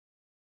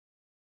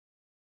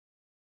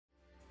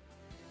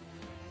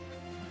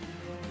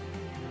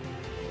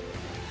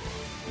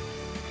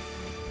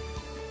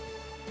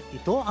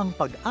Ito ang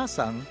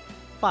Pag-asang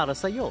para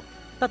sa iyo.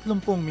 30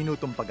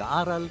 minutong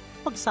pag-aaral,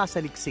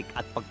 pagsasaliksik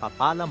at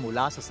pagpapala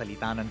mula sa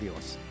salita ng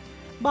Diyos.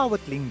 Bawat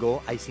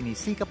linggo ay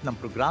sinisikap ng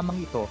programang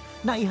ito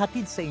na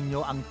ihatid sa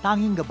inyo ang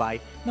tanging gabay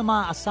na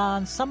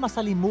maaasahan sa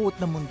masalimuot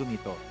na mundong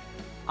ito,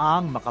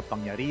 ang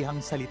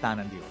makapangyarihang salita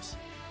ng Diyos.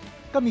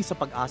 Kami sa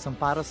Pag-asang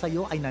para sa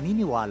iyo ay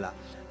naniniwala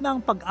na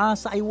ang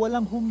pag-asa ay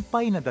walang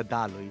humpay na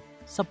dadaloy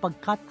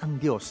sapagkat ang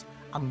Diyos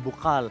ang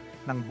bukal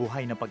ng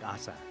buhay na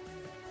pag-asa.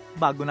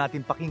 Bago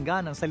natin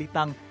pakinggan ang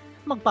salitang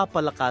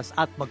magpapalakas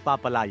at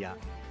magpapalaya,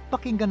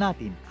 pakinggan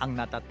natin ang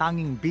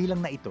natatanging bilang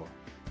na ito.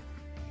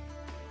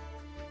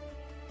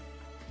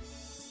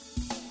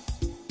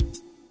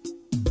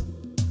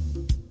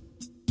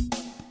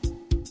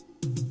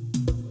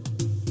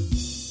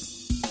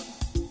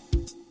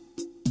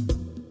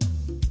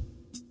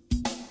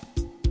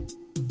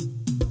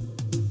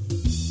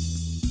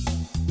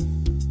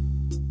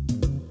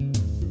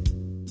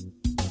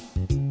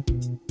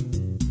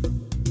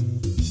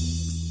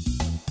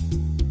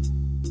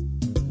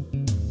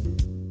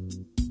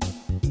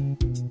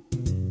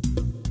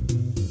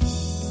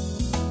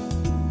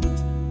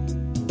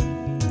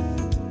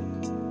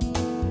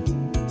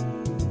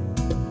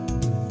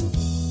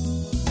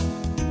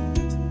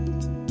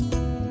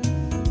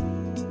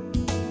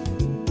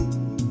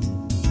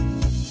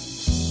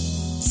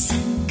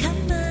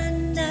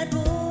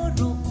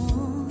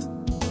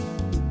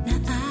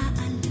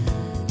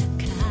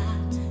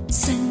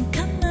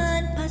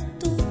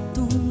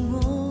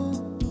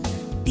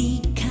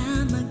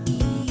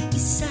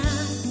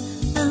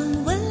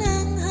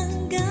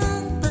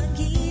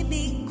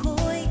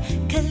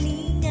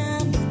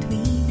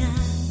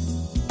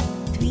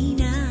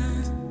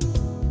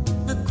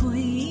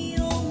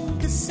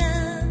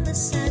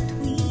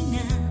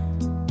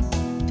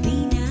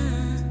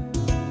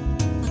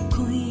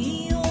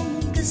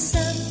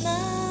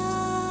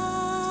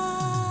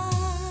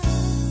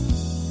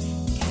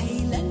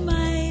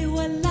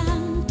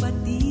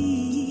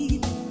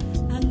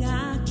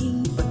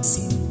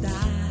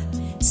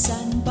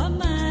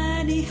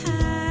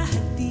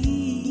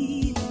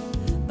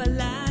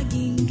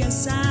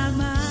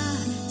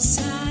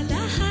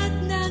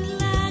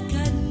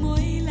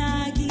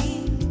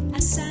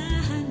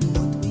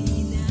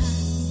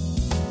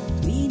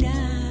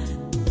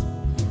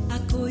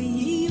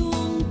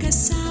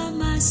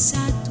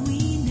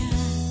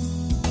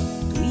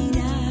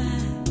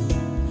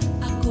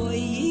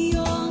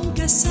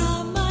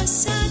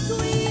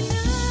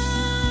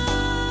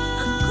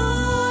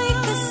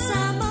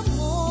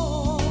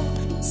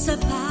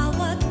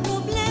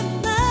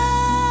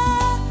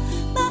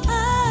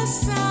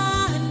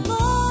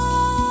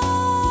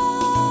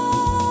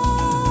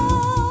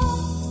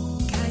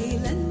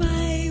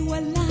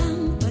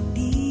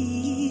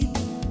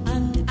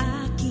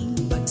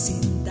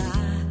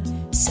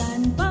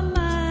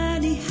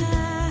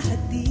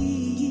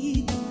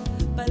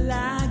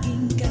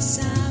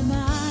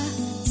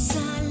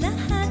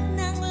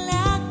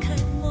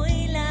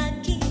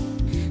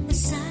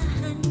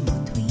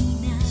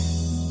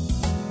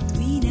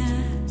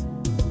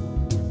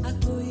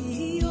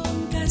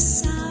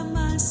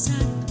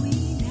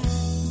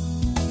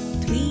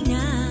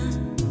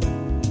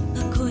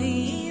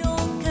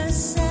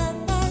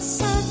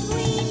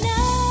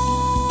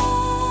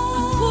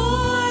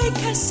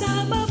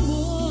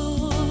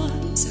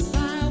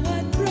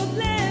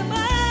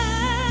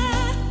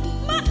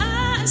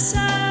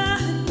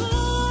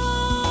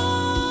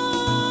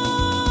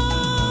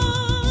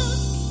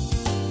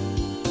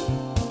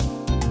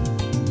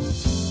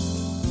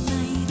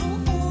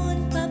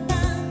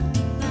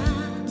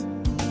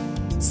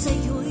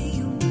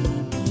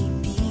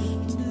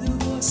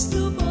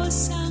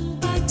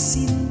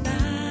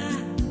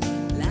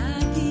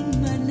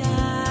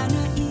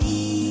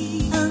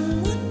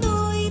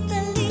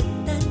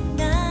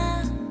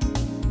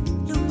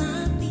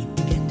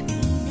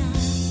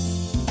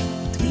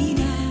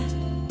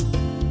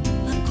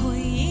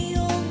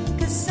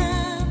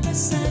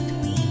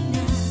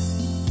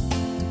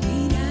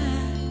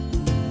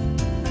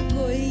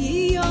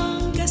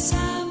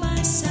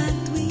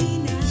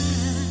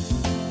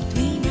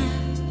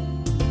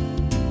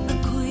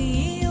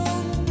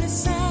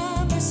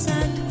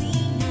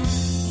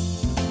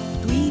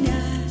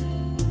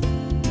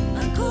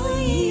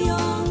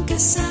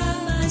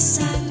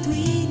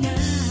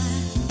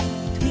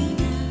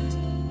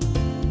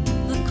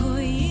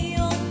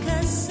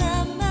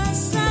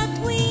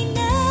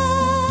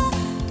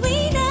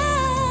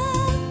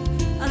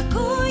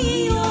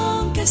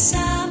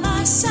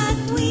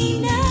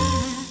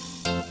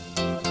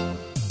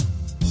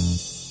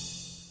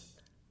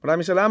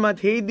 Maraming salamat,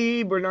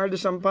 Heidi Bernardo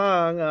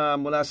Sampang,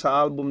 mula sa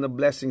album na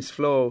Blessings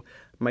Flow,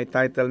 may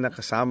title na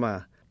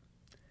Kasama.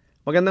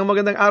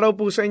 Magandang araw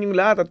po sa inyong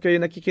lahat at kayo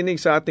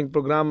nakikinig sa ating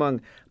programang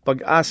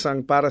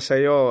Pag-asang para sa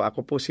iyo.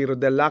 Ako po si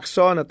Rodel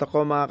Lacson at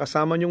ako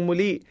makakasama niyong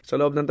muli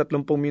sa loob ng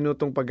 30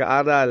 minutong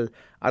pag-aaral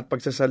at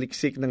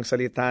pagsasaliksik ng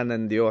salita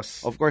ng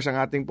Diyos. Of course, ang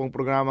ating pong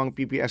programang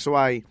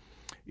PPSY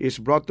is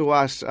brought to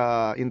us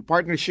in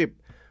partnership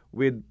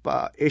with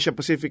Asia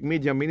Pacific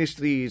Media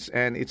Ministries,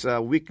 and it's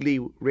a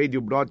weekly radio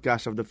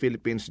broadcast of the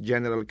Philippines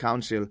General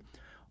Council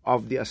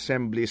of the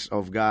Assemblies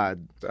of God.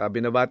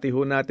 Binabati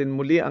ho natin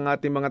muli ang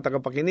ating mga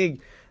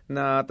tagapakinig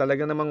na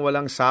talaga namang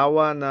walang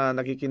sawa na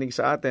nakikinig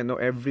sa atin. No?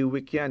 Every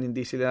week yan,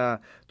 hindi sila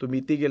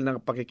tumitigil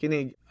ng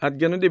pakikinig. At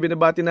ganoon din,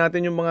 binabati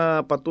natin yung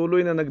mga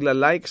patuloy na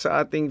nagla-like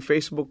sa ating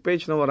Facebook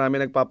page. No? Marami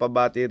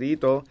nagpapabati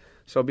rito.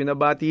 So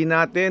binabati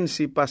natin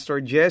si Pastor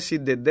Jesse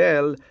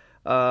Dedel.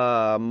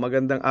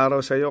 Magandang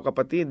araw sa iyo,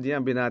 kapatid.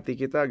 Yan, binati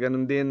kita.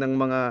 Ganoon din ng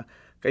mga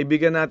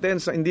kaibigan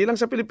natin, hindi lang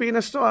sa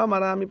Pilipinas to,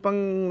 marami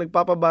pang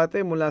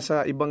nagpapabate mula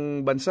sa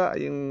ibang bansa.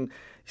 Yung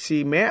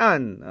si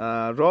Mean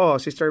Rojo,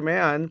 Sister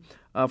Mean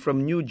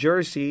from New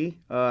Jersey,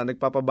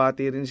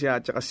 nagpapabati rin siya.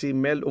 At saka si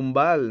Mel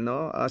Umbal,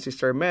 no?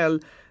 Sister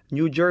Mel,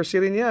 New Jersey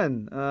rin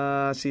yan.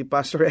 Si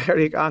Pastor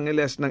Eric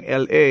Angeles ng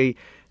LA,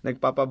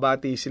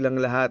 nagpapabati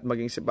silang lahat,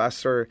 maging si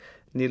Pastor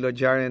Nilo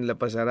Jaren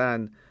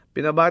Lapazaran.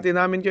 Pinabati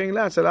namin kayong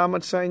lahat.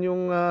 Salamat sa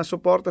inyong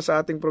suporta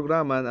sa ating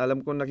programa. Alam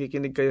kong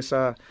nakikinig kayo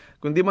sa,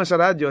 kung di man sa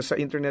radyo, sa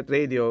internet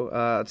radio,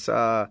 at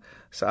sa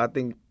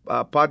ating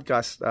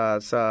podcast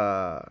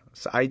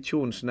sa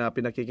iTunes na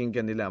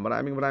pinakikinggan nila.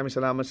 Maraming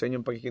salamat sa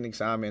inyong pakikinig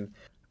sa amin.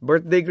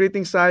 Birthday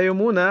greetings tayo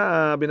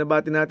muna.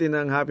 Binabati natin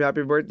ng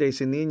happy birthday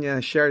si Nina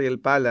Cheryl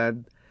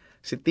Palad,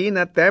 si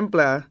Tina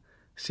Templa,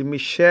 si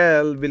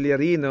Michelle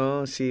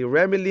Villarino, si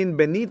Remelin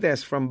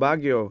Benitez from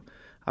Baguio.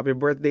 Happy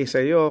birthday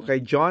sa iyo.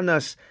 Kay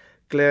Jonas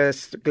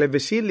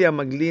Clevesilia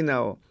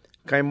Maglinaw,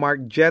 kay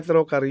Mark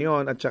Jethro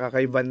Carion, at saka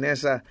kay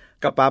Vanessa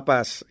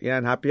Kapapas.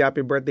 Yan, happy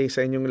birthday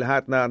sa inyong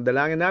lahat. Na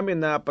dalangin namin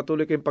na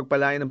patuloy kayong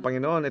pagpalain ng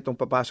Panginoon itong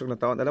papasok na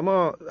taon. Alam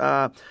mo,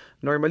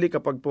 normally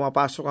kapag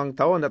pumapasok ang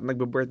taon at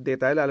nagbe-birthday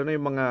tayo, lalo na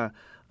yung mga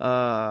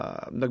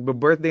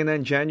nagbe-birthday na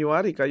in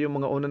January, kayo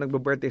mga una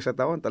nagbe-birthday sa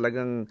taon,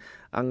 talagang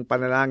ang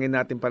panalangin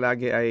natin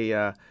palagi ay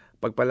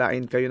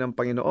pagpalain kayo ng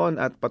Panginoon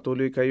at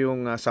patuloy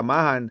kayong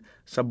samahan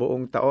sa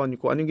buong taon.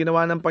 Kung anong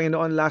ginawa ng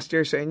Panginoon last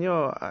year sa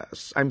inyo,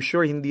 I'm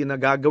sure hindi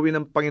na gagawin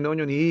ng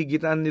Panginoon yun,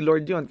 hihigitan ni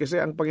Lord yun. Kasi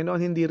ang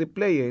Panginoon hindi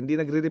replay, hindi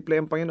nagre-replay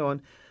ang Panginoon.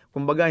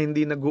 Kumbaga,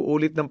 hindi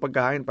nag-uulit ng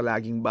pagkain,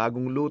 palaging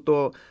bagong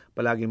luto,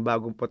 palaging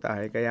bagong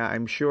putahe. Kaya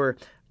I'm sure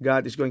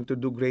God is going to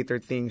do greater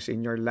things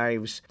in your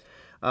lives.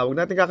 Huwag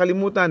natin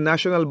kakalimutan,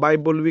 National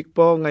Bible Week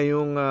po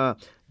ngayong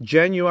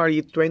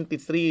January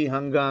 23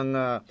 hanggang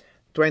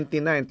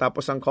 29,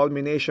 tapos ang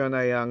culmination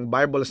ay ang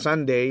Bible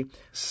Sunday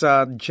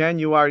sa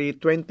January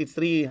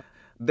 23.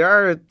 There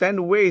are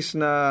 10 ways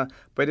na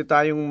pwede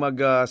tayong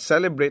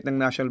mag-celebrate ng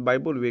National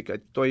Bible Week.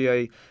 Ito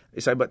ay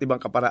isa iba't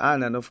ibang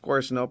kaparaanan. Of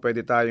course, no,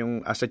 pwede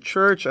tayong as a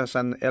church, as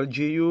an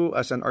LGU,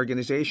 as an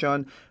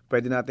organization,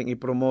 pwede nating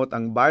i-promote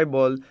ang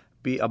Bible,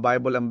 be a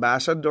Bible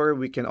ambassador.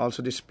 We can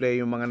also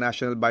display yung mga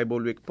National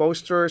Bible Week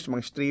posters,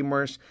 mga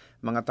streamers,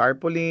 mga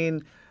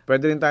tarpaulin.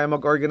 Pwede rin tayo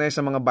mag-organize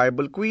ng mga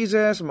Bible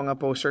quizzes, mga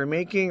poster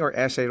making or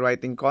essay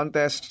writing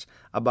contests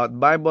about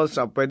Bible.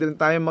 So, pwede rin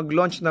tayo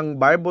mag-launch ng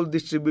Bible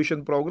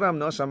distribution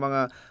program, no, sa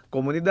mga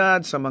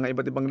komunidad, sa mga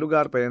iba't ibang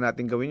lugar. Pwede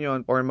natin gawin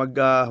yon. Or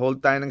mag-hold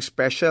tayo ng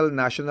special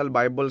National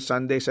Bible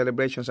Sunday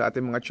celebration sa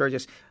ating mga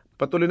churches.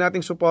 Patuloy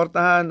nating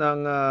suportahan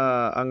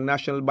ang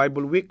National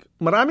Bible Week.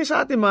 Marami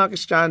sa ating mga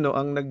Kristiyano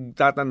ang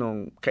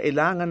nagtatanong,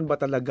 kailangan ba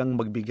talagang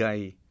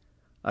magbigay?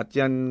 At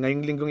yan,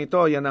 ngayong linggong ito,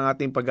 yan ang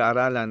ating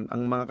pag-aaralan.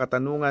 Ang mga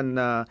katanungan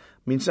na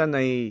minsan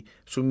ay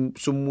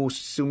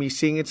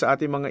sumisingit sa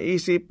ating mga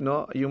isip,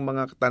 no? Yung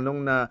mga tanong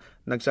na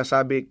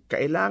nagsasabi,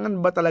 kailangan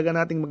ba talaga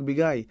nating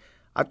magbigay?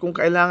 At kung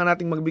kailangan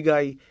nating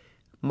magbigay,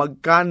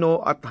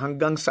 magkano at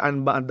hanggang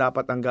saan ba ang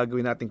dapat ang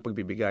gagawin nating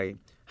pagbibigay?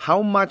 How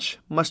much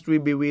must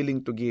we be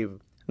willing to give?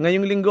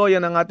 Ngayong linggo,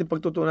 yan ang ating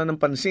pagtutunan ng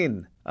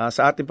pansin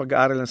sa ating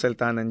pag-aaral ng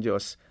salita ng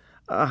Diyos.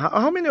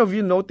 How many of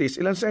you notice,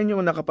 ilan sa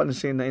inyo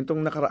nakapansin na itong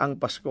nakaraang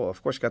Pasko,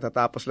 of course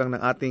katatapos lang ng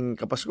ating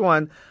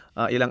Kapaskuhan,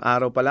 ilang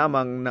araw pa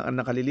lamang na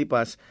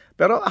nakalilipas,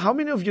 pero how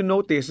many of you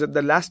notice that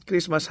the last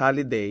Christmas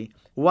holiday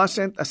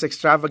wasn't as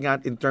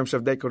extravagant in terms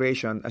of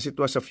decoration as it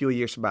was a few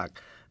years back?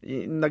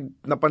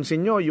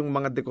 Napansin nyo yung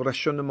mga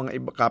dekorasyon ng mga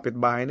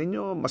kapitbahay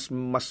ninyo,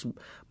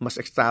 mas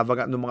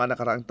extravagant ng mga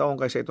nakaraang taon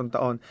kaysa itong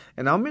taon.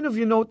 And how many of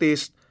you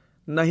noticed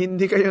na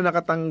hindi kayo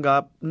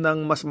nakatanggap ng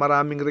mas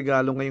maraming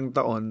regalo ngayong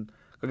taon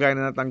kagaya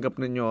na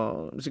natanggap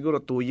ninyo siguro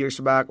 2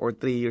 years back or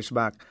 3 years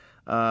back?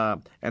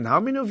 And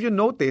how many of you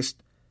noticed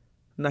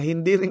na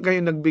hindi rin kayo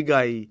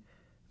nagbigay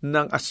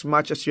ng as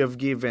much as you have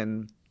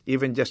given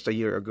even just a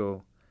year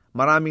ago?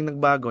 Maraming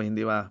nagbago,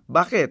 hindi ba?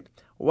 Bakit?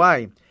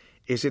 Why?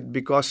 Is it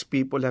because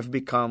people have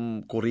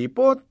become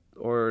kuripot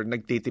or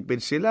nagtitipid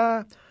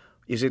sila?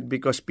 Is it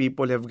because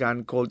people have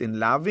gone cold in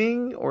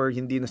loving or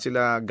hindi na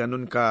sila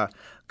ganun ka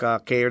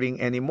caring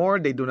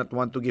anymore? They do not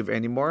want to give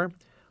anymore?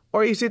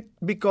 Or is it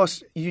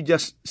because you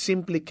just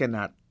simply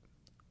cannot?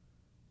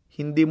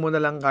 Hindi mo na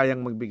lang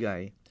kayang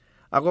magbigay.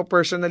 Ako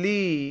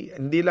personally,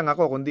 hindi lang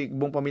ako, kundi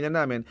buong pamilya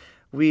namin,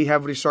 we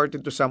have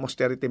resorted to some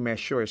austerity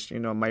measures. You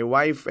know, my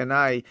wife and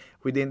I,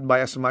 we didn't buy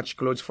as much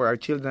clothes for our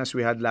children as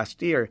we had last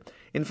year.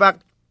 In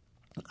fact,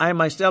 I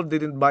myself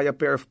didn't buy a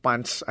pair of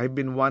pants I've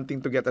been wanting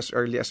to get as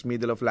early as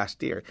middle of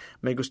last year.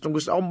 May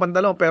gustong-gusto akong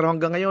pantalon pero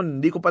hanggang ngayon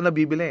hindi ko pa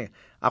nabibili.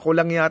 Ako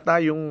lang yata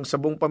yung sa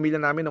buong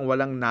pamilya namin ang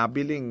walang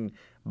nabiling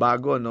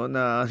bago no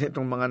na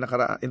itong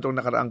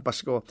nakaraang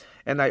Pasko.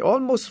 And I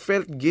almost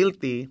felt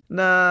guilty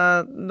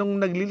na nung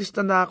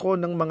naglilista na ako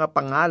ng mga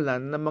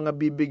pangalan ng mga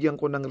bibigyan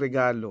ko ng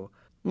regalo.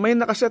 May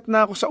nakaset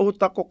na ako sa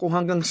utak ko kung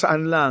hanggang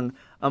saan lang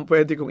ang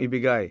pwede kong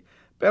ibigay.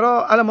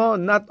 Pero alam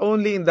mo, not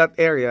only in that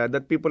area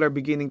that people are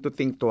beginning to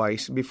think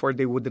twice before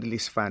they would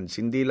release funds.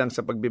 Hindi lang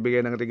sa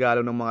pagbibigay ng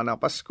regalo ng mga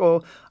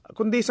napasko,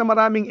 kundi sa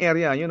maraming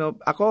area. You know,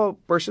 ako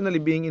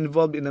personally being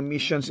involved in a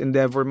missions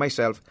endeavor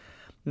myself,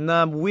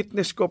 na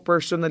witness ko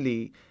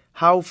personally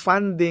how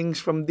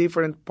fundings from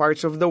different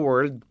parts of the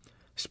world,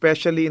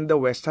 especially in the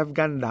West, have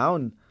gone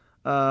down.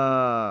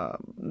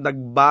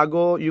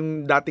 Nagbago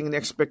yung dating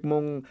na-expect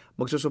mong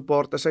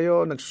magsusuporta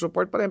sa'yo,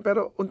 nagsusupport pa rin,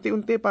 pero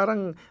unti-unti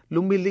parang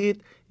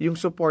lumiliit yung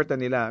suporta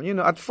nila. You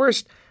know, at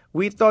first,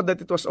 we thought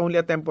that it was only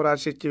a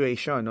temporary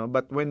situation, no?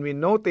 But when we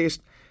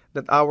noticed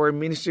that our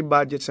ministry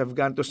budgets have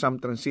gone to some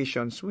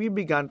transitions, we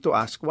began to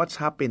ask, what's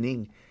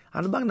happening?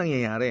 Ano bang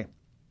nangyayari?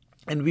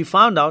 And we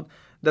found out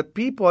that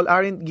people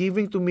aren't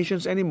giving to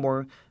missions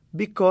anymore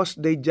because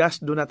they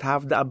just do not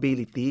have the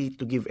ability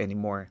to give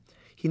anymore.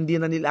 Hindi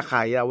na nila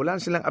kaya, wala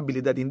silang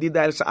abilidad, hindi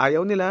dahil sa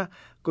ayaw nila,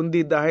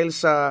 kundi dahil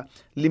sa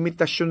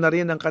limitasyon na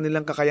rin ng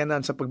kanilang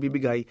kakayanan sa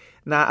pagbibigay,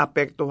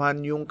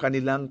 naapektuhan yung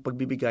kanilang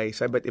pagbibigay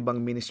sa iba't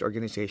ibang ministry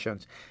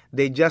organizations.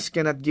 They just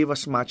cannot give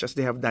as much as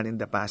they have done in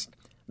the past.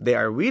 They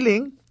are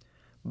willing,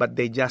 but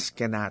they just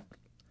cannot.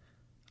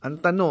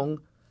 Ang tanong,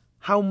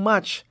 how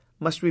much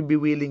must we be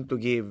willing to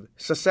give?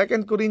 Sa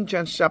 2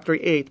 Corinthians chapter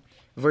 8,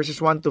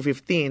 verses 1 to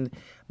 15,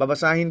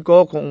 babasahin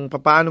ko kung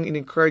paanong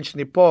in-encourage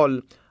ni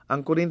Paul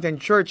ang Corinthian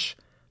church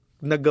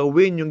na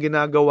gawin yung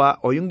ginagawa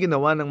o yung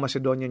ginawa ng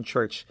Macedonian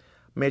church.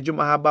 Medyo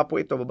mahaba po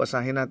ito,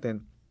 babasahin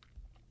natin.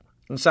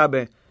 Ang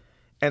sabi,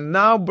 "And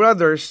now,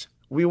 brothers,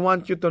 we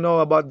want you to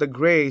know about the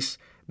grace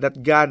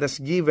that God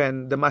has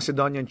given the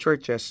Macedonian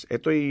churches."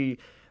 Ito'y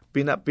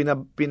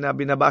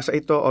binabasa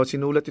ito o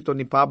sinulat ito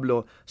ni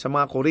Pablo sa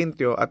mga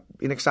Korintyo at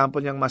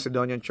in-example niyang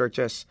Macedonian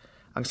churches.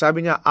 Ang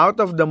sabi niya, "Out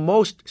of the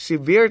most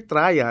severe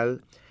trial,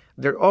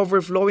 their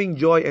overflowing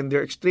joy and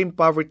their extreme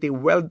poverty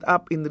welled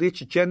up in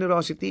rich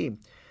generosity.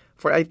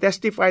 For I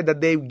testify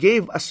that they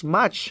gave as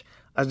much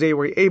as they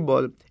were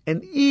able,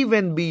 and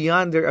even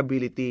beyond their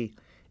ability.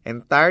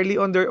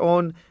 Entirely on their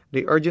own,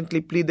 they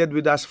urgently pleaded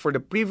with us for the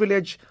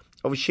privilege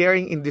of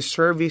sharing in this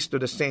service to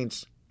the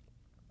saints.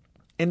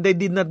 And they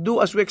did not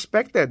do as we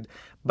expected,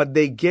 but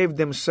they gave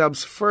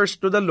themselves first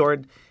to the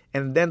Lord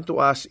and then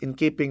to us in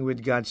keeping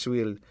with God's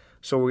will.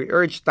 So we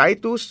urge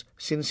Titus,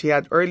 since he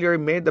had earlier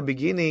made the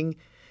beginning,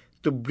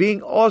 to bring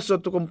also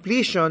to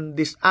completion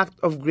this act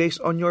of grace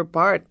on your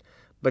part.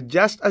 But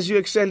just as you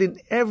excel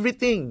in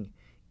everything,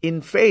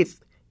 in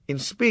faith,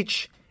 in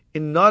speech,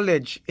 in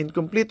knowledge, in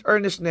complete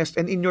earnestness,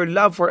 and in your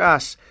love for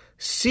us,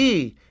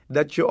 see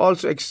that you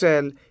also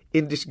excel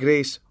in this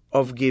grace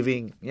of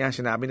giving." Yan,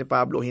 sinabi ni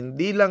Pablo,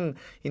 hindi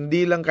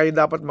lang kayo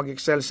dapat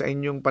mag-excel sa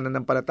inyong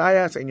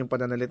pananampalataya, sa inyong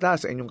pananalita,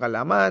 sa inyong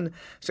kalaman,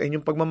 sa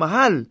inyong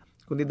pagmamahal,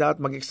 kundi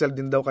dapat mag-excel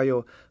din daw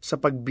kayo sa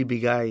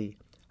pagbibigay.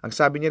 Ang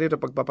sabi niya rito,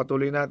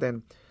 pagpapatuloy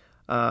natin,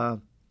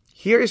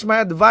 "Here is my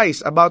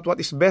advice about what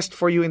is best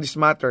for you in this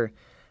matter.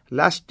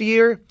 Last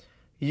year,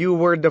 you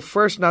were the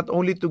first not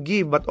only to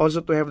give, but also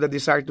to have the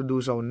desire to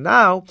do so.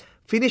 Now,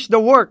 finish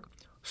the work,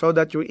 so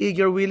that your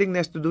eager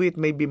willingness to do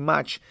it may be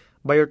matched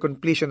by your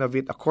completion of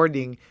it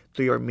according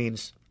to your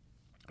means.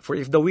 For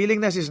if the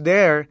willingness is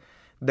there,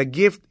 the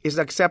gift is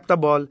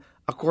acceptable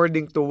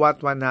according to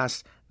what one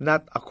has,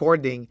 not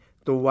according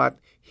to what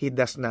he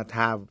does not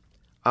have.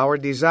 Our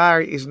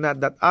desire is not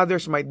that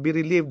others might be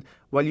relieved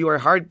while you are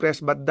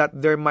hard-pressed, but that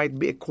there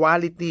might be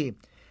equality.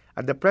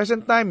 At the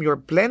present time, your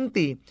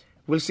plenty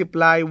will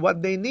supply what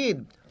they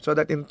need, so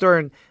that in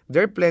turn,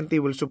 their plenty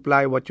will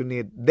supply what you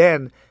need.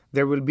 Then,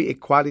 there will be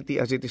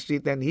equality, as it is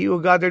written, he who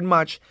gathered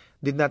much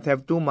did not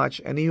have too much,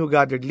 and he who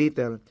gathered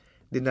little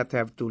did not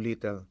have too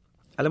little."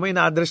 Alam mo,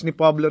 ina-address ni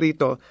Pablo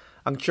rito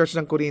ang church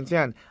ng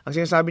Corinthian. Ang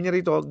sinasabi niya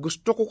rito,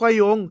 gusto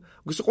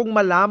kong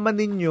malaman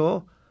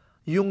ninyo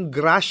yung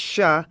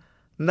grasya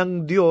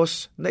ng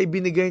Diyos na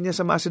ibinigay niya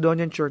sa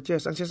Macedonian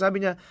churches. Ang sinasabi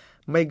niya,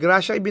 may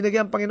grasya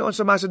ibinigay ang Panginoon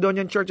sa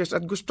Macedonian churches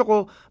at gusto ko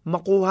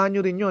makuha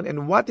nyo rin yun.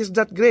 And what is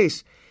that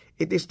grace?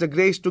 It is the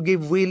grace to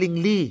give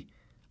willingly.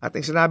 At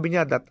ang sinabi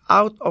niya that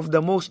out of the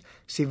most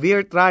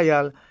severe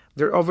trial,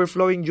 their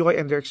overflowing joy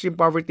and their extreme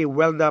poverty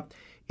welled up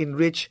in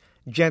rich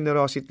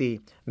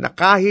generosity. Na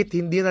kahit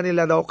hindi na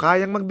nila daw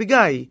kayang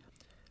magbigay,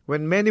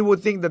 when many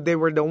would think that they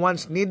were the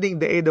ones needing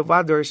the aid of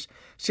others,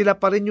 sila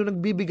pa rin yung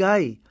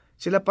nagbibigay.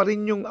 Sila pa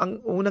rin yung ang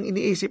unang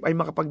iniisip ay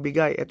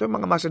makapagbigay. Ito yung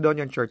mga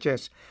Macedonian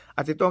churches.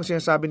 At ito ang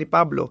sinasabi ni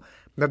Pablo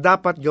na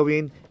dapat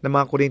gawin ng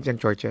mga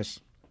Corinthian churches.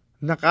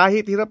 Na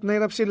kahit hirap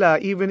na hirap sila,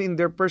 even in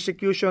their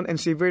persecution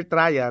and severe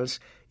trials,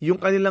 yung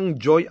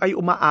kanilang joy ay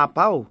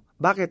umaapaw.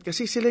 Bakit?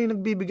 Kasi sila yung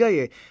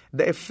nagbibigay eh.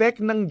 The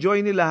effect ng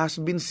joy nila has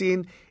been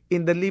seen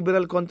in the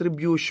liberal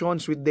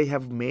contributions which they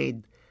have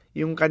made.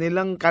 Yung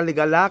kanilang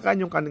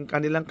kaligalakan, yung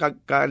kanilang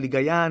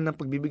kaligayahan ng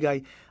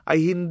pagbibigay ay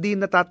hindi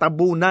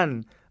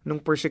natatabunan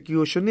nung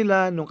persecution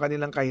nila, nung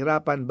kanilang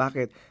kahirapan.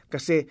 Bakit?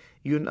 Kasi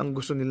yun ang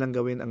gusto nilang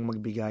gawin, ang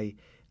magbigay.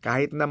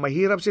 Kahit na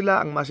mahirap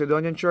sila, ang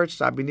Macedonian church,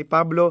 sabi ni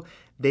Pablo,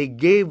 they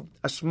gave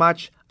as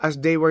much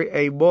as they were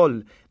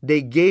able.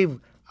 They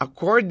gave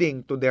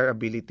according to their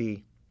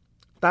ability.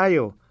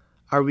 Tayo,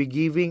 are we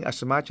giving as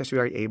much as we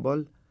are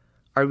able?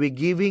 Are we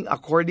giving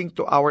according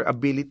to our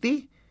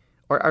ability?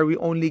 Or are we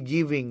only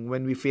giving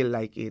when we feel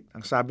like it?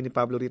 Ang sabi ni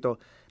Pablo rito,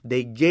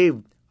 they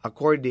gave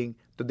according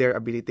to their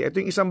ability.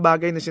 Ito yung isang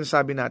bagay na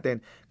sinasabi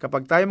natin.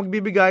 Kapag tayo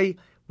magbibigay,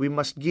 we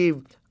must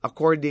give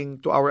according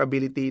to our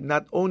ability,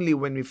 not only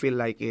when we feel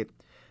like it.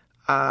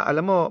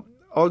 Alam mo,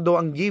 although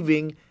ang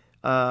giving,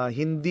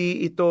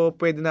 hindi ito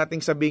pwede nating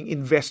sabing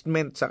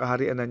investment sa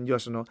kaharian ng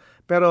Diyos, no?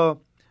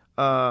 Pero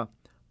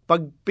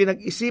pag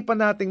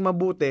pinag-isipan nating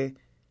mabuti,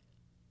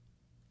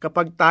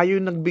 kapag tayo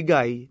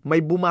nagbigay,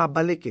 may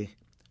bumabalik eh.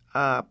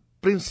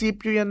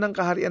 Prinsipyo yan ng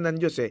kaharian ng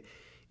Diyos eh.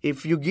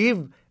 If you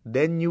give,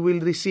 then you will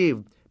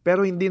receive.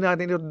 Pero hindi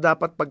natin ito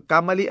dapat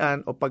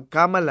pagkamalian o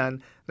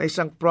pagkamalan na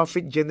isang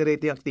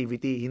profit-generating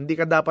activity. Hindi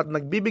ka dapat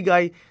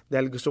nagbibigay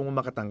dahil gusto mo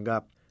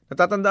makatanggap.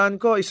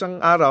 Natatandaan ko isang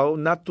araw,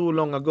 not too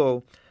long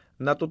ago,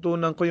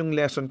 natutunan ko yung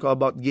lesson ko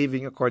about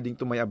giving according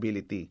to my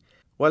ability.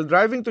 While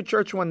driving to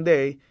church one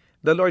day,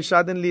 the Lord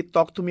suddenly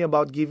talked to me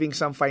about giving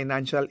some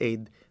financial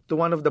aid to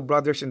one of the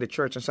brothers in the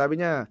church. And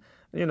sabi niya,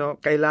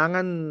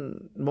 kailangan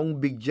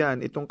mong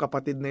bigyan itong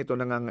kapatid na ito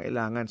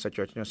nangangailangan sa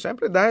church niyo.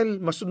 Siyempre, dahil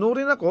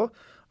masunurin ako,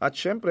 at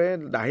siyempre,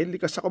 dahil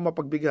likas ako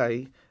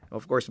mapagbigay,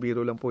 of course,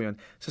 biro lang po yun,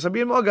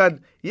 sasabihin mo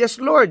agad,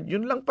 yes, Lord,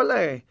 yun lang pala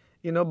eh.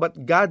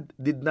 But God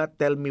did not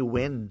tell me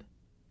when.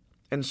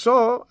 And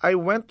so, I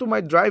went to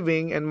my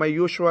driving and my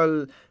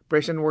usual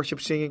praise and worship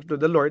singing to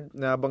the Lord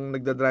na habang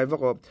nagdadrive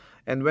ako.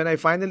 And when I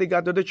finally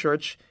got to the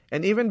church,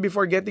 and even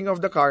before getting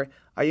off the car,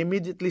 I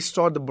immediately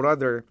saw the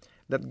brother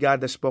that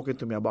God has spoken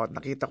to me about.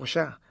 Nakita ko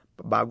siya.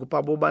 Bago pa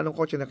bumaba ng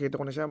kotse, nakita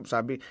ko na siya.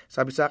 Sabi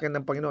sa akin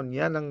ng Panginoon,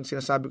 yan ang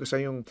sinasabi ko sa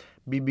yung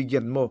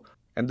bibigyan mo.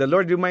 And the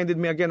Lord reminded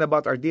me again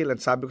about our deal.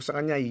 At sabi ko sa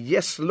kanya,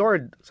 yes,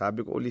 Lord.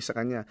 Sabi ko uli sa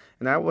kanya.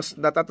 And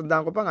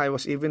natatandaan ko pa nga, I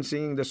was even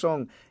singing the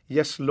song,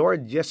 yes,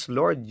 Lord, yes,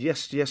 Lord,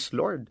 yes, yes,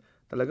 Lord.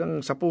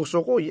 Talagang sa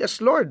puso ko,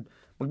 yes, Lord.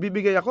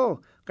 Magbibigay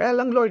ako. Kaya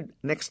lang, Lord,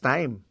 next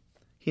time.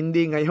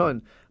 Hindi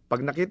ngayon.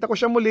 Pag nakita ko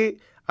siya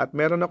muli at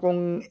meron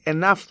akong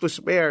enough to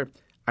spare,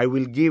 I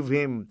will give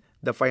him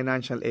the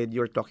financial aid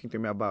you're talking to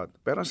me about.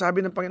 Pero ang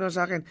sabi ng Panginoon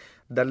sa akin,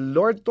 the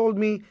Lord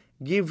told me,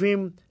 give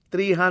him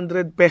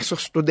 300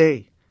 pesos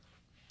today.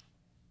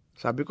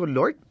 Sabi ko,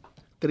 Lord,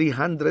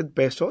 300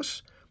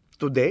 pesos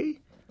today?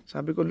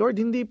 Sabi ko,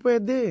 Lord, hindi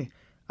pwede.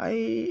 I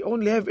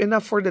only have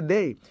enough for the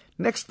day.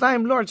 Next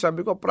time, Lord,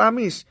 sabi ko,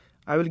 promise,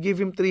 I will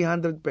give him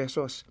 300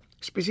 pesos.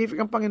 Specific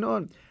ang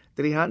Panginoon.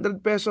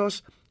 300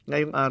 pesos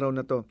ngayong araw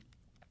na to.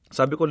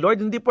 Sabi ko, Lord,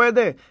 hindi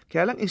pwede.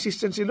 Kaya lang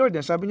insistent si Lord.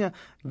 Sabi niya,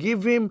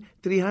 give him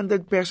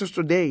 300 pesos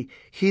today.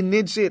 He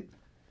needs it.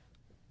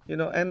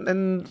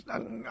 And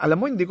alam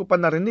mo, hindi ko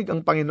pa narinig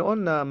ang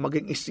Panginoon na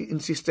maging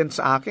insistent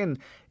sa akin.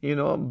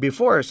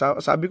 Before,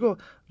 sabi ko,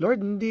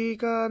 Lord, hindi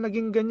ka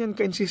naging ganyan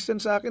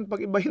ka-insistent sa akin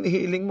pag iba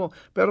hinihiling mo.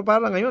 Pero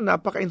para ngayon,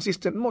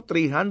 napaka-insistent mo,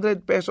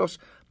 300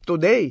 pesos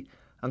today.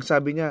 Ang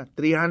sabi niya,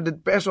 300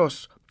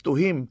 pesos to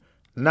him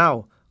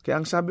now. Kaya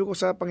ang sabi ko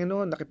sa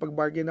Panginoon,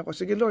 nakipag-bargain ako,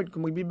 sige Lord,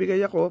 kung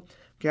magbibigay ako,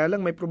 kaya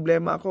lang may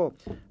problema ako.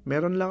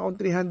 Meron lang akong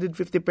 350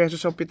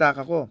 pesos sa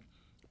pitaka ko.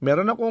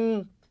 Meron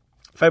akong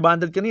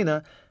 500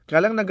 kanina,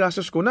 kaya lang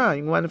nagastos ko na,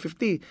 yung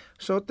 150.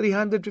 So,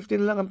 350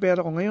 na lang ang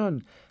pera ko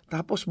ngayon.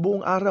 Tapos,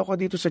 buong araw ko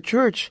dito sa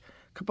church.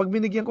 Kapag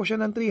binigyan ko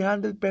siya ng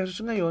 300 pesos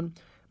ngayon,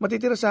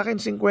 matitira sa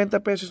akin 50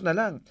 pesos na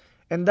lang.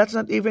 And that's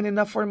not even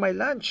enough for my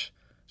lunch.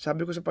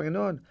 Sabi ko sa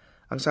Panginoon,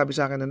 ang sabi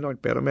sa akin ng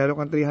Lord, pero meron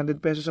kang 300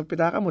 pesos sa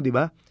pitaka mo, di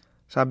ba?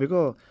 Sabi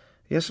ko,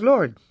 yes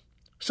Lord.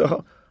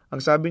 So, ang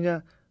sabi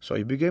niya, so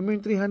ibigay mo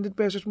yung 300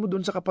 pesos mo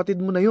dun sa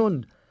kapatid mo na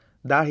yun.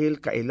 Dahil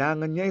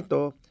kailangan niya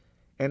ito.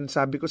 And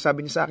sabi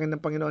niya sa akin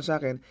ng Panginoon sa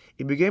akin,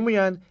 ibigay mo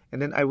yan and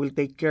then I will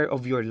take care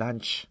of your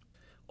lunch.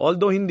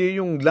 Although hindi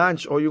yung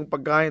lunch o yung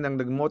pagkain ang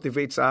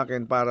nag-motivate sa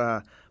akin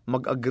para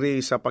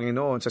mag-agree sa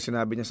Panginoon sa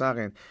sinabi niya sa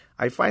akin,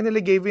 I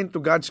finally gave in to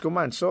God's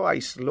command. So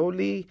I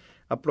slowly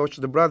approached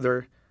the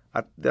brother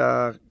at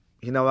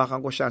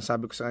hinawakan ko siya.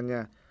 Sabi ko sa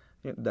kanya,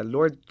 the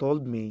Lord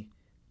told me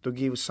to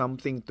give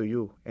something to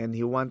you and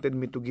He wanted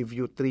me to give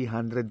you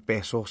 300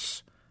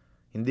 pesos.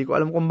 Hindi ko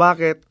alam kung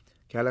bakit,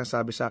 kaya lang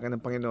sabi sa akin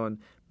ng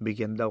Panginoon,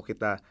 bigyan daw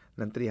kita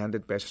ng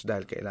 300 pesos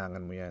dahil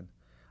kailangan mo yan.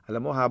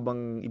 Alam mo,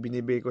 habang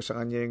ibinibigay ko sa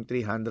kanya yung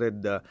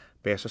 300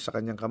 pesos sa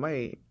kanyang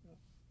kamay,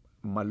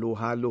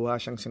 maluha-luha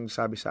siyang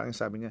sabi sa akin.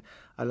 Sabi niya,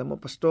 alam mo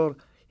Pastor,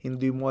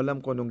 hindi mo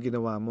alam kung anong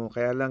ginawa mo.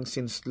 Kaya lang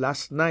since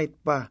last night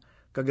pa,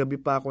 kagabi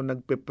pa ako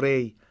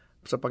nagpe-pray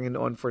sa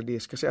Panginoon for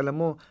this. Kasi alam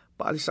mo,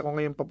 paalis ako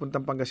ngayon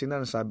papuntang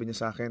Pangasinan, sabi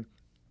niya sa akin.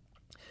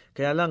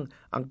 Kaya lang,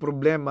 ang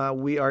problema,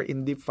 we are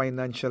in deep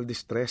financial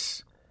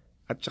distress.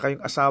 At saka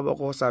yung asawa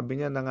ko, sabi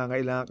niya,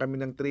 nangangailangan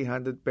kami ng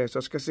 300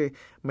 pesos kasi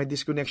may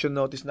disconnection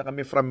notice na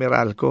kami from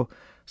Meralco.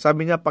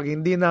 Sabi niya, pag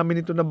hindi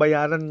namin ito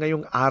nabayaran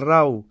ngayong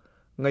araw,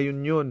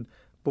 ngayon yun,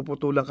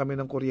 puputulan kami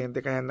ng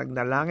kuryente. Kaya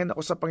nagnalangin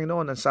ako sa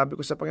Panginoon. Ang sabi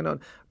ko sa Panginoon,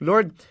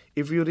 Lord,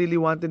 if you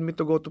really wanted me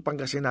to go to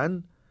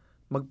Pangasinan,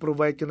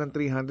 mag-provide ka ng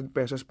 300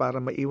 pesos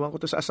para maiwan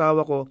ko to sa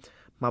asawa ko,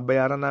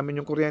 mabayaran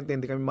namin yung kuryente,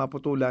 hindi kami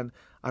maputulan,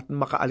 at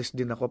makaalis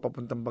din ako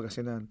papuntang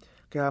Pangasinan.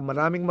 Kaya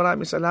maraming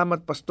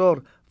salamat,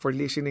 Pastor, for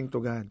listening to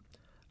God.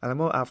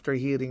 Alam mo, after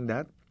hearing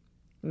that,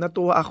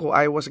 natuwa ako.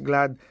 I was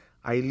glad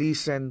I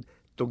listened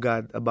to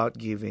God about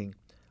giving.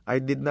 I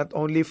did not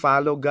only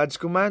follow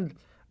God's command,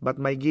 but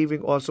my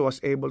giving also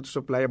was able to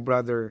supply a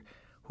brother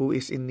who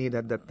is in need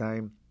at that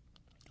time.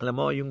 Alam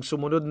mo, yung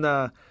sumunod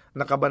na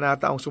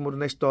kabanata, ang sumunod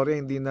na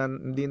istorya, hindi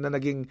na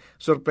naging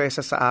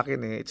sorpresa sa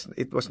akin.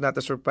 It was not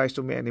a surprise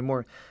to me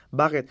anymore.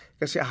 Bakit?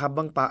 Kasi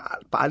habang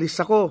paalis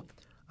ako,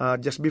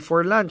 just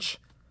before lunch,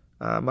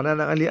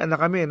 mananangalian na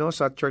kami, no,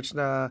 sa church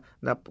na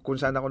kung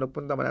saan ako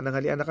nagpunta,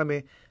 mananangalian na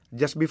kami.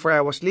 Just before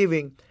I was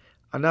leaving,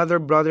 another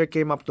brother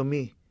came up to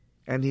me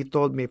and he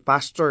told me,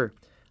 Pastor,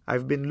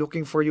 I've been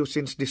looking for you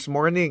since this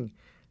morning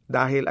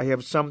dahil I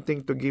have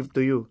something to give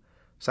to you.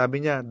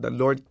 Sabi niya, the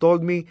Lord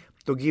told me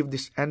to give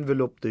this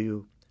envelope to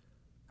you.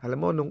 Alam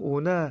mo, nung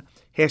una,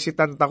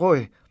 hesitant ako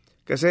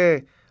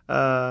Kasi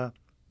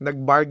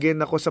nag-bargain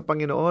ako sa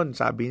Panginoon.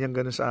 Sabi niya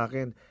gano'n sa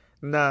akin,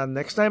 na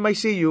next time I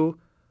see you,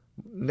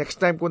 next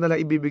time ko na lang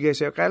ibibigay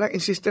sa iyo. Kaya lang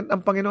insistent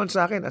ang Panginoon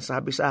sa akin. Ang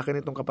sabi sa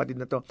akin itong kapatid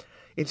na to,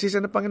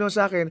 insistent ang Panginoon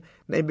sa akin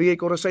na ibigay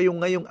ko rin sa iyo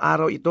ngayong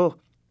araw ito.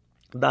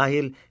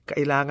 Dahil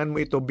kailangan mo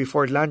ito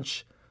before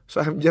lunch. So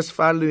I'm just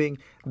following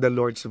the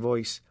Lord's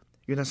voice.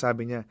 Yun ang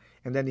sabi niya.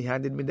 And then he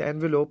handed me the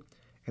envelope.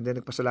 And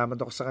then nagpasalamat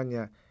ako sa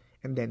kanya.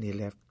 And then he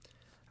left.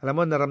 Alam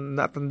mo,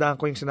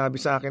 natandaan ko yung sinabi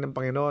sa akin ng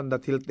Panginoon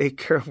that He'll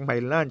take care of my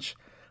lunch.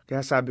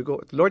 Kaya sabi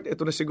ko, Lord,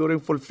 ito na siguro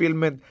yung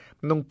fulfillment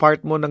ng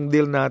part mo ng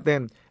deal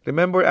natin.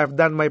 Remember, I've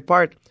done my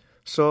part.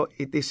 So,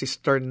 it is His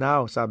turn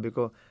now, sabi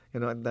ko.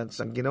 And then,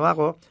 ang ginawa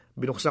ko,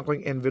 binuksan ko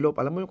yung envelope.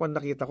 Alam mo yung kung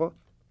nakita ko?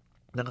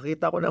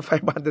 Nakakita ko ng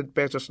 500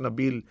 pesos na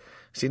bill.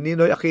 Si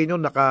Ninoy Aquino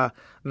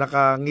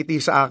nakangiti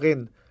sa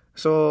akin.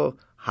 So,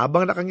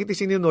 habang nakangiti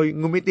si Ninoy,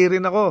 ngumiti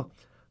rin ako.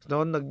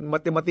 No,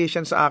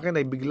 nag-mathematician sa akin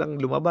ay biglang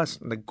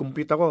lumabas.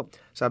 Nag-compute ako.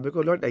 Sabi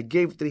ko, Lord, I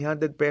gave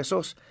 300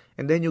 pesos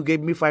and then you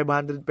gave me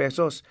 500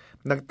 pesos.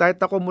 Nag-tight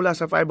ako mula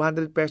sa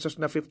 500 pesos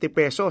na 50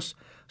 pesos.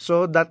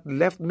 So that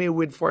left me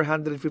with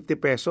 450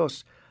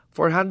 pesos.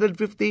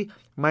 450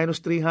 minus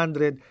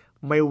 300,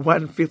 may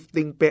 150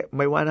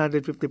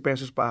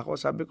 pesos pa ako.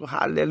 Sabi ko,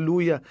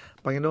 hallelujah,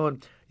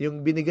 Panginoon.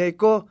 Yung binigay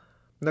ko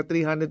na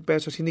 300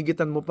 pesos,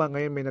 hinigitan mo pa.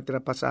 Ngayon may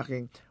natira pa sa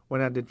aking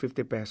 150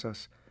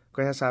 pesos.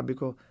 Kaya sabi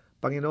ko,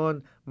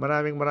 Panginoon,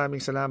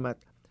 maraming salamat.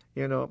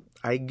 You know,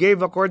 I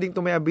gave according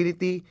to my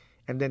ability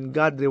and then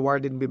God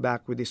rewarded me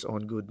back with His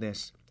own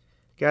goodness.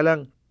 Kaya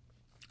lang,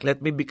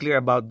 let me be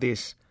clear about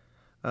this.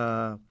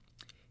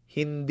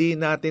 Hindi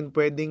natin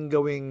pwedeng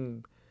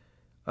gawing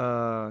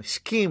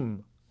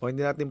scheme o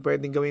hindi natin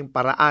pwedeng gawing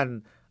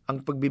paraan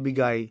ang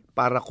pagbibigay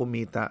para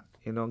kumita.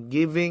 You know,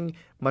 giving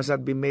must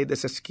not be made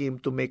as a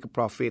scheme to make a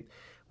profit.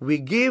 We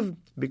give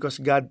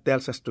because God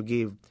tells us to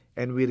give.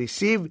 And we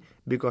receive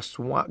because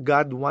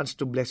God wants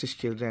to bless His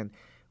children.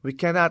 We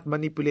cannot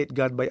manipulate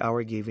God by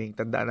our giving.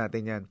 Tandaan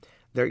natin yan.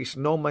 There is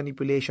no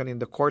manipulation in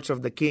the courts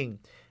of the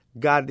King.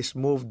 God is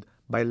moved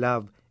by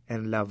love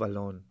and love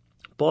alone.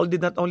 Paul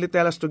did not only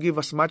tell us to give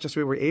as much as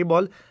we were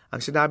able. Ang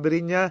sinabi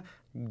rin niya,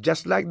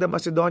 just like the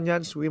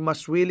Macedonians, we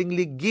must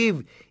willingly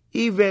give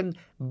even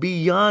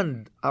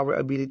beyond our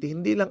ability.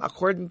 Hindi lang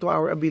according to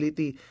our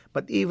ability,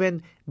 but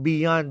even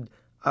beyond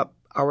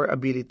our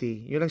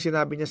ability. Yun ang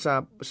sinabi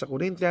niya sa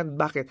Corinthian.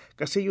 Bakit?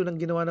 Kasi yun ang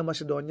ginawa ng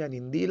Macedonian.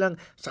 Hindi lang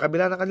sa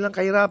kabila ng kanilang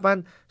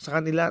kahirapan, sa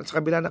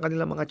kabila ng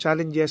kanilang mga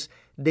challenges,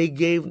 they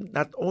gave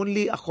not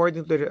only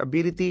according to their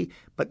ability,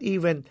 but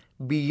even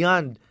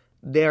beyond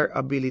their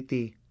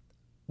ability.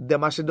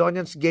 The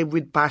Macedonians gave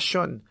with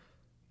passion.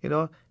 You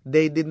know,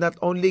 they did not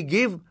only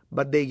give,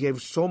 but they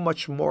gave so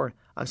much more.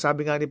 Ang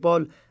sabi nga ni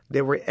Paul,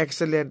 they were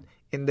excellent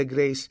in the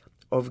grace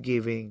of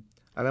giving.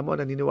 Alam mo,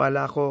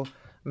 naniniwala ako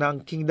na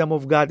ang kingdom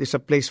of God is a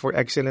place for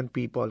excellent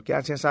people.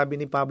 Kaya sinasabi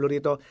ni Pablo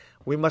rito,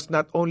 we must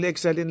not only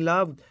excel in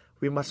love,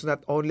 we must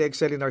not only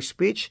excel in our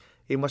speech,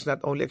 we must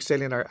not only excel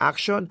in our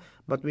action,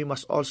 but we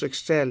must also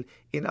excel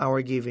in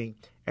our giving.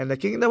 And the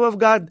kingdom of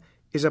God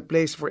is a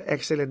place for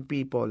excellent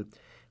people,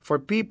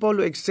 for people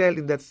who excel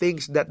in the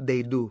things that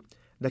they do.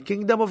 The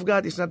kingdom of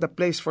God is not a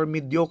place for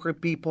mediocre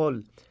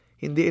people.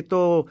 Hindi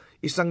ito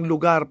isang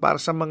lugar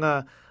para sa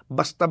mga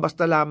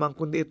basta-basta lamang,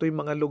 kundi ito'y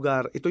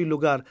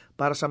lugar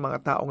para sa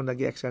mga taong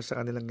nag-i-excel sa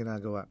kanilang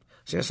ginagawa.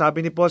 Sinasabi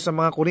ni Paul sa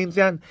mga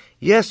Corinthian,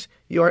 yes,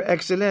 you are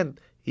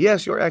excellent.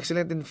 Yes, you are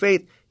excellent in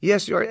faith.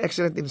 Yes, you are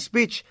excellent in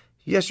speech.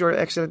 Yes, you are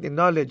excellent in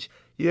knowledge.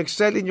 You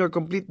excel in your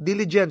complete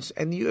diligence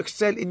and you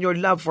excel in your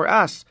love for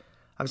us.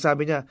 Ang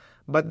sabi niya,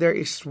 but there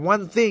is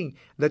one thing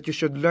that you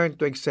should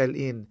learn to excel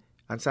in.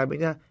 Ang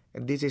sabi niya,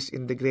 and this is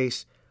in the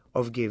grace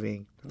of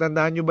giving.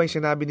 Tandaan niyo ba yung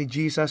sinabi ni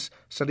Jesus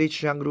sa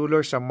rich young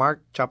ruler sa Mark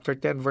chapter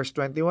 10 verse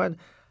 21?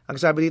 Ang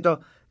sabi dito,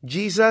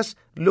 Jesus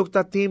looked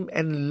at him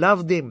and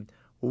loved him.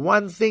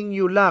 One thing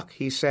you lack,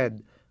 he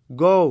said,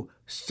 go,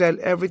 sell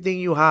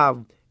everything you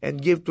have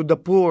and give to the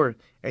poor,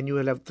 and you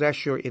will have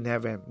treasure in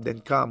heaven.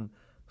 Then come,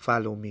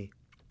 follow me.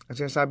 Ang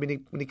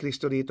sinasabi ni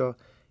Kristo dito,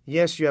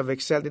 yes, you have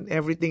excelled in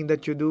everything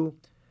that you do.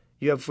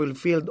 You have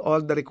fulfilled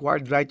all the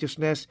required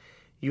righteousness.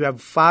 You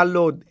have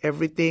followed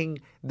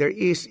everything there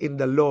is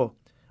in the law.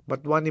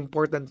 But one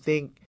important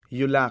thing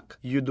you lack,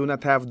 you do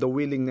not have the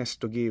willingness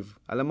to give.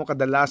 Alam mo,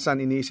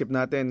 kadalasan iniisip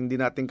natin, hindi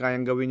natin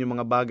kayang gawin yung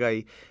mga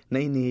bagay na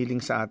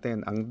inihiling sa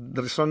atin. Ang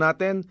reason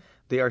natin,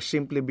 they are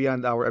simply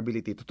beyond our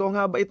ability. Totoo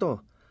nga ba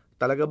ito?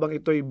 Talaga bang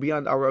ito'y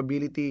beyond our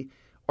ability,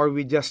 or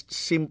we just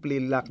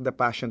simply lack the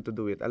passion to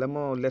do it? Alam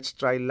mo, let's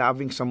try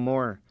loving some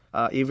more,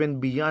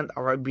 even beyond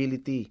our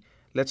ability.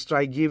 Let's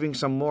try giving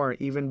some more,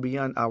 even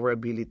beyond our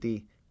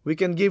ability. We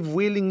can give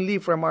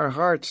willingly from our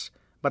hearts,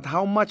 but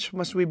how much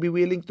must we be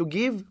willing to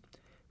give?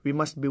 We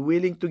must be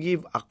willing to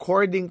give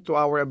according to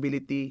our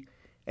ability,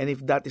 and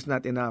if that is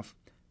not enough,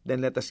 then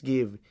let us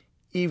give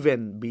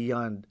even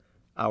beyond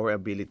our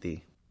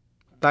ability.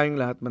 Tayong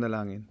lahat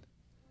manalangin.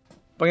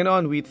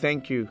 Panginoon, we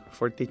thank you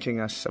for teaching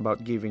us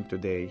about giving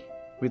today.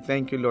 We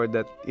thank you, Lord,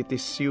 that it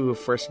is you who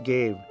first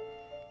gave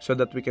so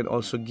that we can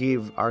also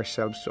give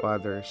ourselves to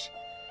others.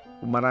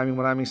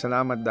 Maraming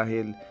salamat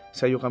dahil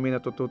sa iyo kami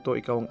natututo,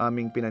 ikaw ang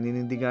aming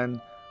pinaninindigan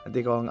at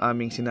ikaw ang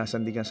aming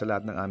sinasandigan sa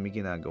lahat ng aming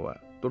ginagawa.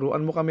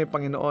 Turuan mo kami,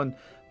 Panginoon,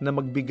 na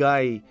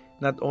magbigay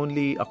not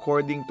only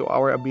according to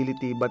our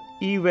ability but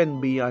even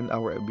beyond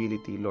our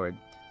ability, Lord.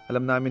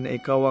 Alam namin na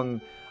ikaw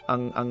ang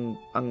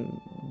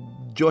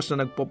Diyos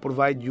na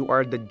nagpo-provide. You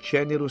are the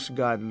generous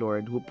God,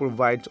 Lord, who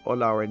provides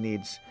all our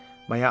needs.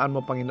 Mayaan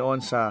mo,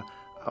 Panginoon, sa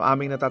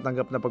aming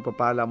natatanggap na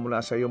pagpapala mula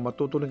sa iyo,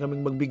 matutunan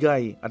kaming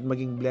magbigay at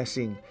maging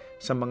blessing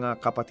sa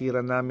mga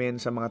kapatiran namin,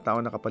 sa mga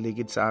tao na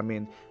kapaligid sa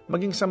amin,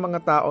 maging sa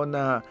mga tao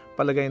na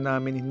palagay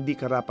namin hindi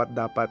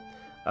karapat-dapat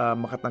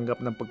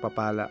makatanggap ng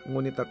pagpapala.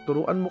 Ngunit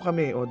turuan mo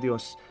kami, O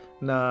Diyos,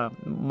 na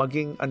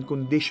maging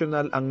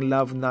unconditional ang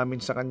love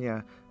namin sa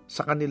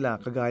kanila,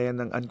 kagaya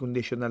ng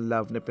unconditional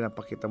love na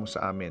pinapakita mo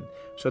sa amin,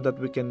 so that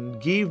we can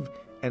give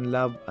and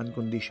love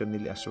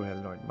unconditionally as well,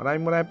 Lord.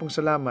 Maraming pong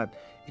salamat.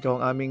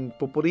 Ikaw ang aming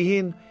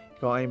pupurihin,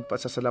 ikaw ang aming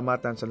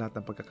pasasalamatan sa lahat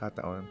ng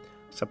pagkakataon,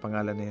 sa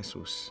pangalan ni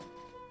Jesus.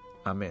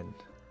 Amen.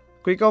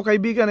 Kung ikaw,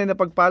 kaibigan, ay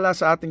napagpala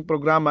sa ating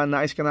programa,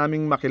 nais ka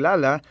naming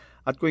makilala,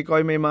 at kung ikaw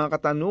ay may mga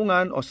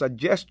katanungan o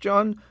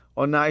suggestion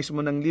o nais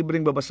mo ng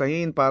libreng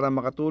babasahin para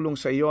makatulong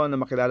sa iyo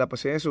na makilala pa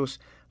si Jesus,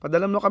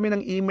 padala mo kami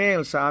ng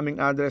email sa aming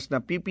address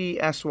na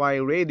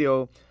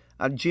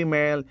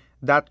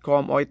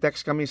ppsyradio@gmail.com o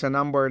i-text kami sa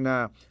number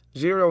na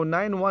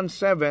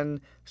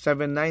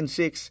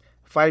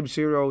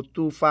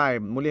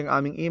 0917-796-5025. Muli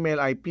ang aming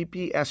email ay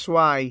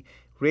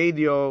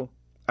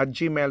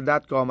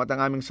ppsyradio@gmail.com at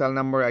ang aming cell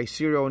number ay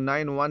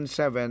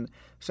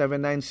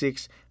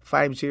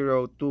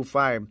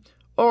 0917-796-5025.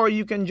 Or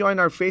you can join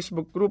our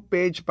Facebook group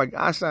page,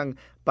 Pag-asang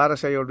Para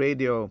sa Iyo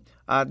Radio.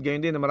 At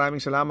gayon din, maraming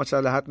salamat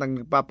sa lahat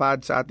ng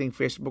nagpapad sa ating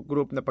Facebook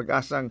group na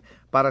Pag-asang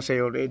Para sa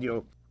Iyo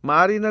Radio.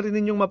 Maaari na rin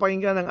ninyong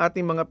mapakinggan ang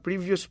ating mga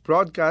previous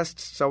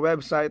broadcasts sa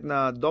website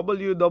na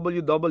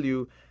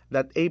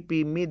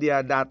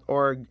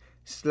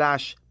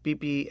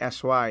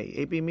www.apmedia.org/ppsy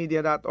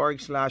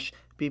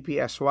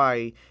apmedia.org/ppsy.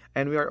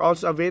 And we are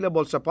also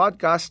available sa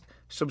podcast.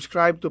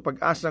 Subscribe to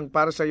Pag-asang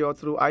Para sa Iyo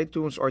through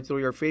iTunes or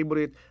through your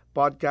favorite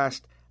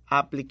podcast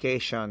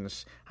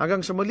applications.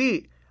 Hanggang sa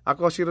muli,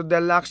 ako si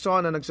Rodel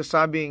Lacson na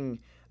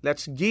nagsasabing,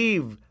 let's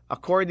give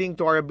according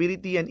to our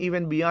ability and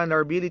even beyond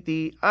our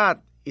ability,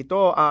 at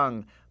ito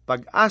ang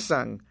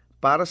Pag-asang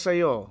Para sa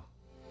Iyo.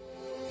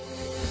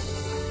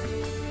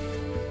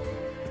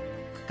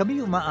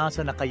 Kami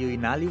umaasa na kayo'y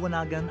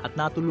naliwanagan at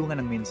natulungan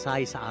ng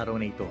mensahe sa araw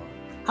na ito.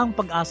 Ang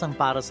Pag-asang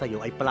Para sa Iyo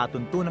ay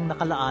palatuntunang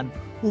nakalaan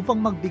upang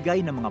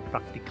magbigay ng mga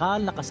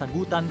praktikal na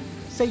kasagutan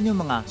sa inyong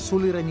mga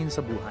suliranin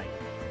sa buhay.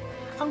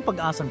 Ang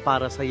Pag-asang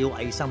Para sa Iyo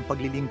ay isang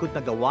paglilingkod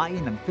na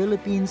gawain ng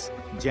Philippines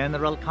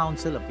General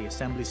Council of the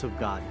Assemblies of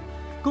God.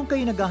 Kung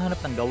kayo naghahanap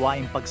ng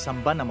gawaing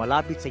pagsamba na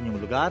malapit sa inyong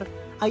lugar,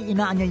 ay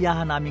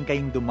inaanyayahan namin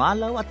kayong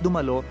dumalaw at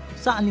dumalo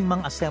sa anumang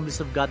Assemblies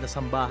of God na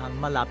sambahang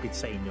malapit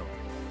sa inyo.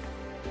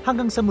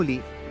 Hanggang sa muli,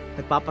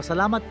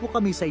 nagpapasalamat po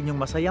kami sa inyong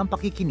masayang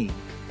pakikinig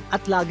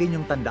at lagi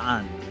niyong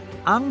tandaan,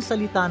 ang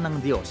salita ng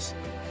Diyos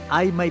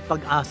ay may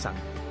pag-asang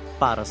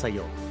para sa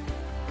iyo.